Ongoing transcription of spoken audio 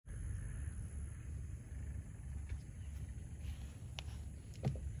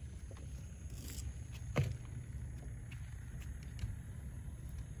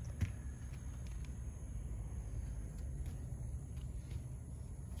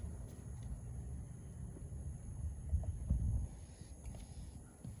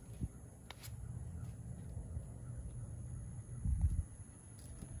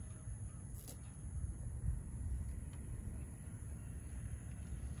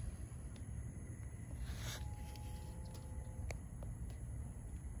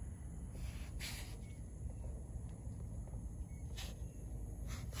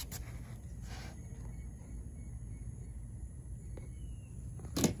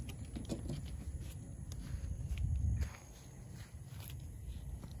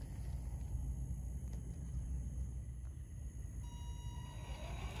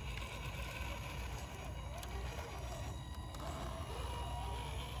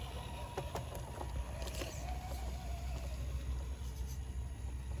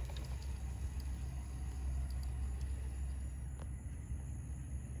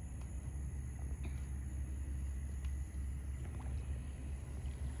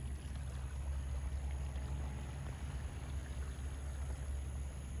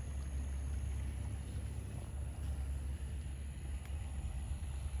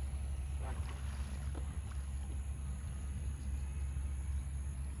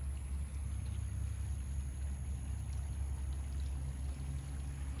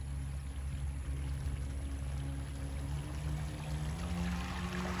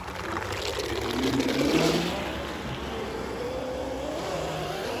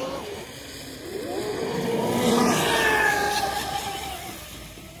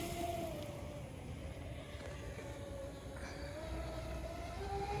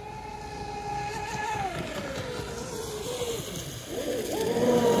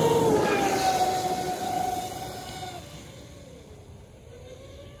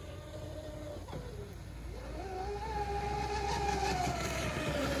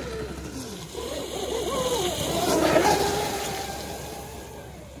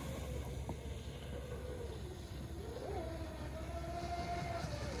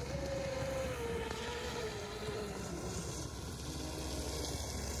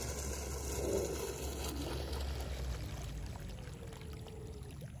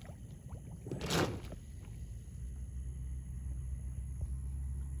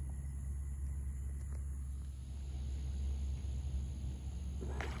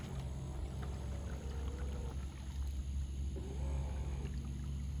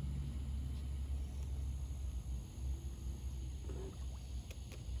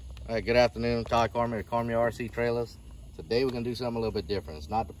All right, good afternoon. Todd Cormier, Cormier RC Trailers. Today we're gonna do something a little bit different. It's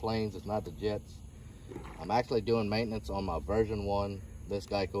not the planes, it's not the jets. I'm actually doing maintenance on my version 1 this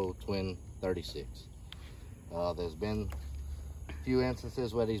Geico Twin 36. There's been a few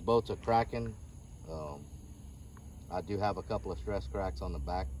instances where these boats are cracking. I do have a couple of stress cracks on the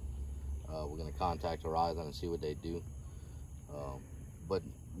back. We're gonna contact Horizon and see what they do. But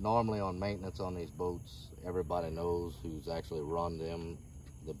normally on maintenance on these boats, everybody knows who's actually run them.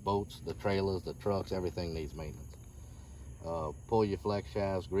 The boats, the trailers, the trucks, everything needs maintenance. Pull your flex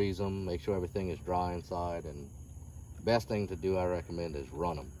shafts, grease them, make sure everything is dry inside, and best thing to do I recommend is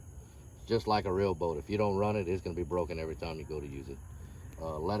run them. Just like a real boat. If you don't run it, it's going to be broken every time you go to use it.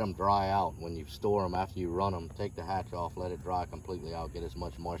 Let them dry out. When you store them, after you run them, take the hatch off, let it dry completely out, get as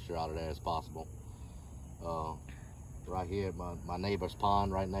much moisture out of there as possible. Right here, my neighbor's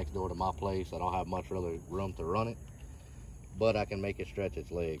pond right next door to my place. I don't have much really room to run it, but I can make it stretch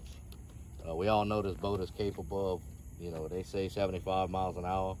its legs. We all know this boat is capable of, you know, they say 75 miles an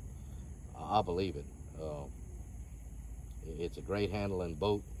hour. I believe it. It's a great handling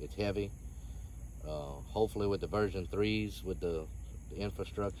boat. It's heavy. Hopefully with the version 3s, with the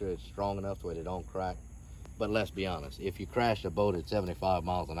infrastructure, it's strong enough to where they don't crack. But let's be honest, if you crash a boat at 75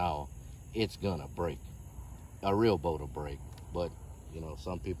 miles an hour, it's gonna break. A real boat will break, but you know,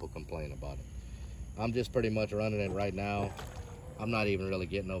 some people complain about it. I'm just pretty much running it right now. I'm not even really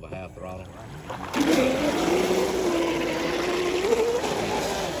getting over half throttle.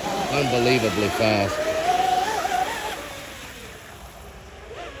 Unbelievably fast.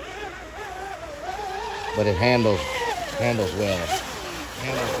 But it handles well.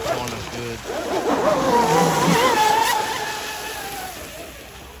 Handles the corners good.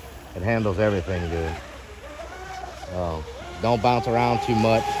 It handles everything good. Don't bounce around too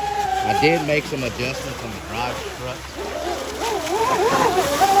much. I did make some adjustments on the drive struts.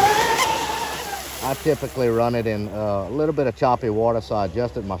 I typically run it in a little bit of choppy water, so I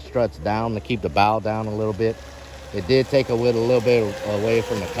adjusted my struts down to keep the bow down a little bit. It did take a little bit away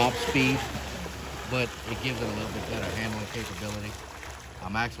from the top speed, but it gives it a little bit better handling capability.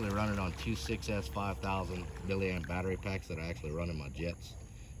 I'm actually running on two 6S 5000 milliamp battery packs that I actually run in my jets.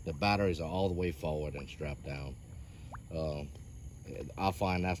 The batteries are all the way forward and strapped down. I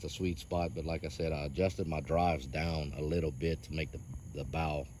find that's the sweet spot, but like I said, I adjusted my drives down a little bit to make the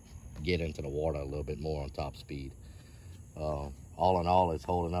bow get into the water a little bit more on top speed. All in all, it's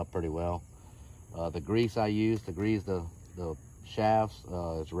holding up pretty well. The grease I use to grease the shafts,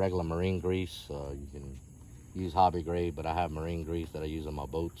 it's regular marine grease. You can use hobby grade, but I have marine grease that I use on my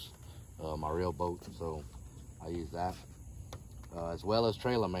boats, my real boats, so I use that. As well as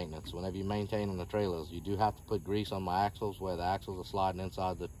trailer maintenance. Whenever you're maintaining the trailers, you do have to put grease on my axles where the axles are sliding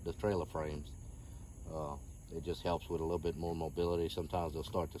inside the trailer frames. It just helps with a little bit more mobility. Sometimes they'll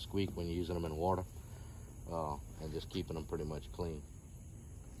start to squeak when you're using them in water, and just keeping them pretty much clean.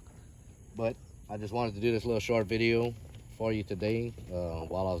 But I just wanted to do this little short video for you today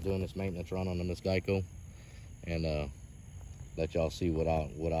while I was doing this maintenance run on the Miss Geico, and let y'all see what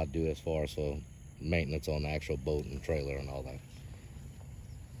I do as far as maintenance on the actual boat and trailer and all that.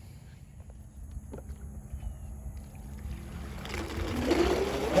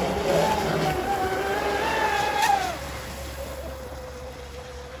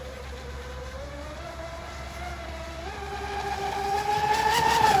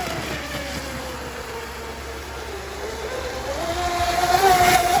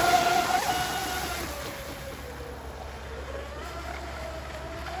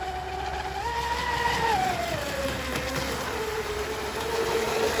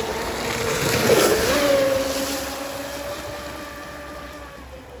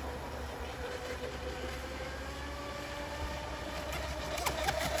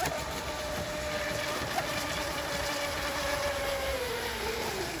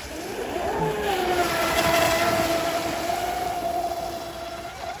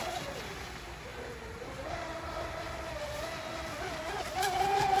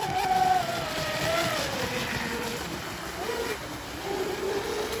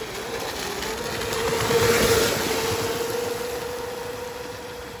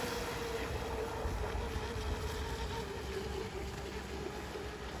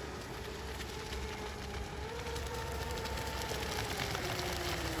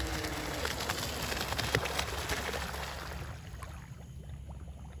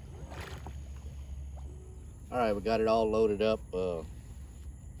 All right, we got it all loaded up.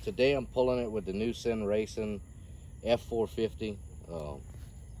 Today I'm pulling it with the new Sin Racing f450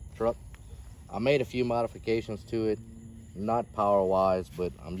 truck. I made a few modifications to it, not power wise,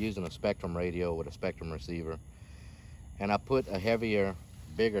 but I'm using a Spectrum radio with a Spectrum receiver. And I put a heavier,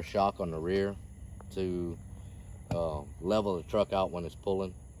 bigger shock on the rear to level the truck out when it's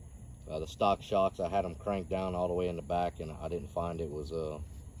pulling. The stock shocks, I had them cranked down all the way in the back, and I didn't find it was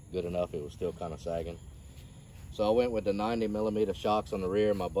good enough. It was still kind of sagging. So I went with the 90mm shocks on the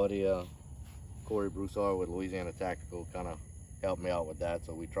rear. My buddy Corey Broussard with Louisiana Tactical kind of helped me out with that.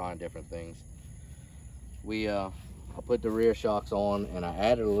 So we trying different things. I put the rear shocks on, and I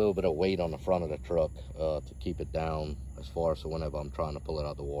added a little bit of weight on the front of the truck to keep it down as far as whenever I'm trying to pull it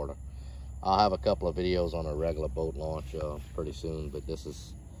out of the water. I'll have a couple of videos on a regular boat launch pretty soon, but this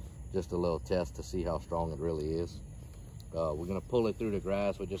is just a little test to see how strong it really is. We're gonna pull it through the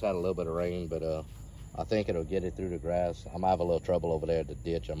grass. We just had a little bit of rain, but I think it'll get it through the grass. I might have a little trouble over there at the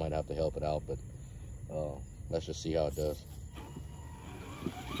ditch. I might have to help it out, but let's just see how it does.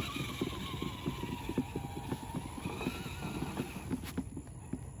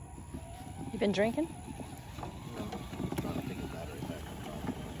 You been drinking? No, I'm trying to take his battery back.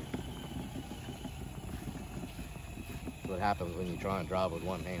 That's what happens when you try and drive with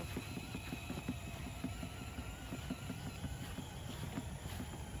one hand.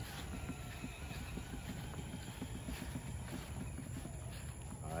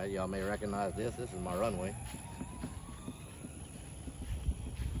 Y'all may recognize this. This is my runway.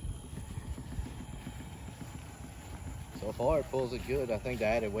 So far it pulls it good. I think the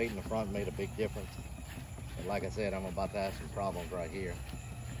added weight in the front made a big difference. But like I said, I'm about to have some problems right here.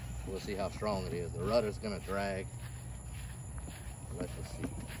 We'll see how strong it is. The rudder's gonna drag. Let's just see.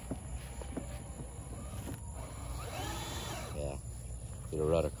 Yeah, see the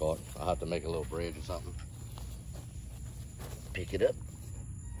rudder caught. I'll have to make a little bridge or something. Pick it up.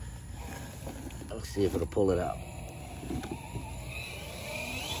 Let's see if it'll pull it out.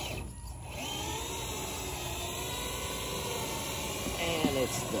 And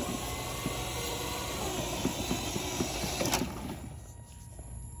it's stuck.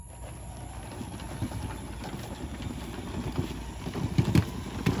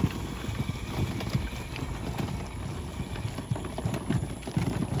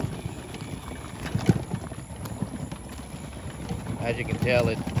 As you can tell,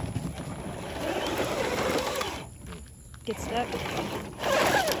 it get stuck.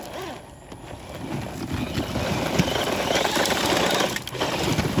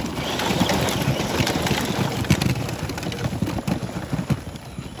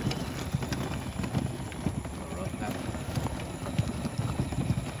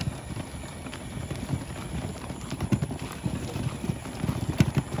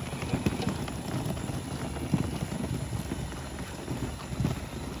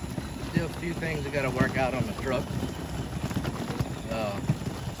 Still a few things I got to work out on the truck.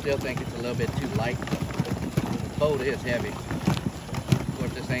 Still think it's a little bit too light. The boat is heavy. Of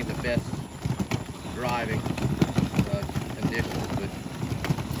course, this ain't the best driving conditions, but it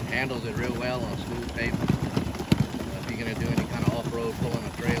handles it real well on smooth pavement. If you're going to do any kind of off-road pulling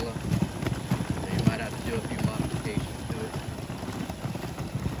a trailer, you might have to do a few modifications to it.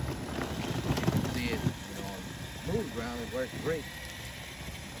 ground, it works great.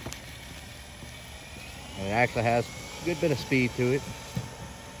 And it actually has a good bit of speed to it.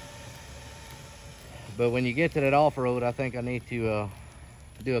 But when you get to that off-road, I think I need to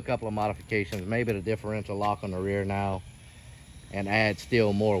do a couple of modifications. Maybe the differential lock on the rear now and add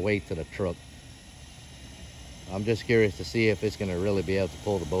still more weight to the truck. I'm just curious to see if it's going to really be able to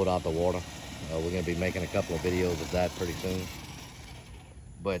pull the boat out the water. We're going to be making a couple of videos of that pretty soon.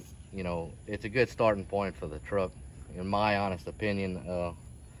 But, you know, it's a good starting point for the truck. In my honest opinion,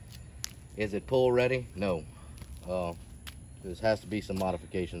 is it pull ready? No. There has to be some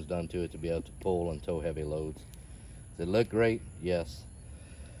modifications done to it to be able to pull and tow heavy loads. Does it look great? Yes.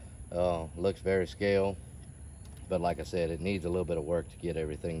 Looks very scale. But like I said, it needs a little bit of work to get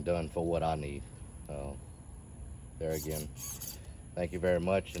everything done for what I need. There again, thank you very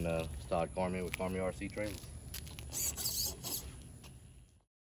much, and it's Todd Cormier with Cormier RC Trailers.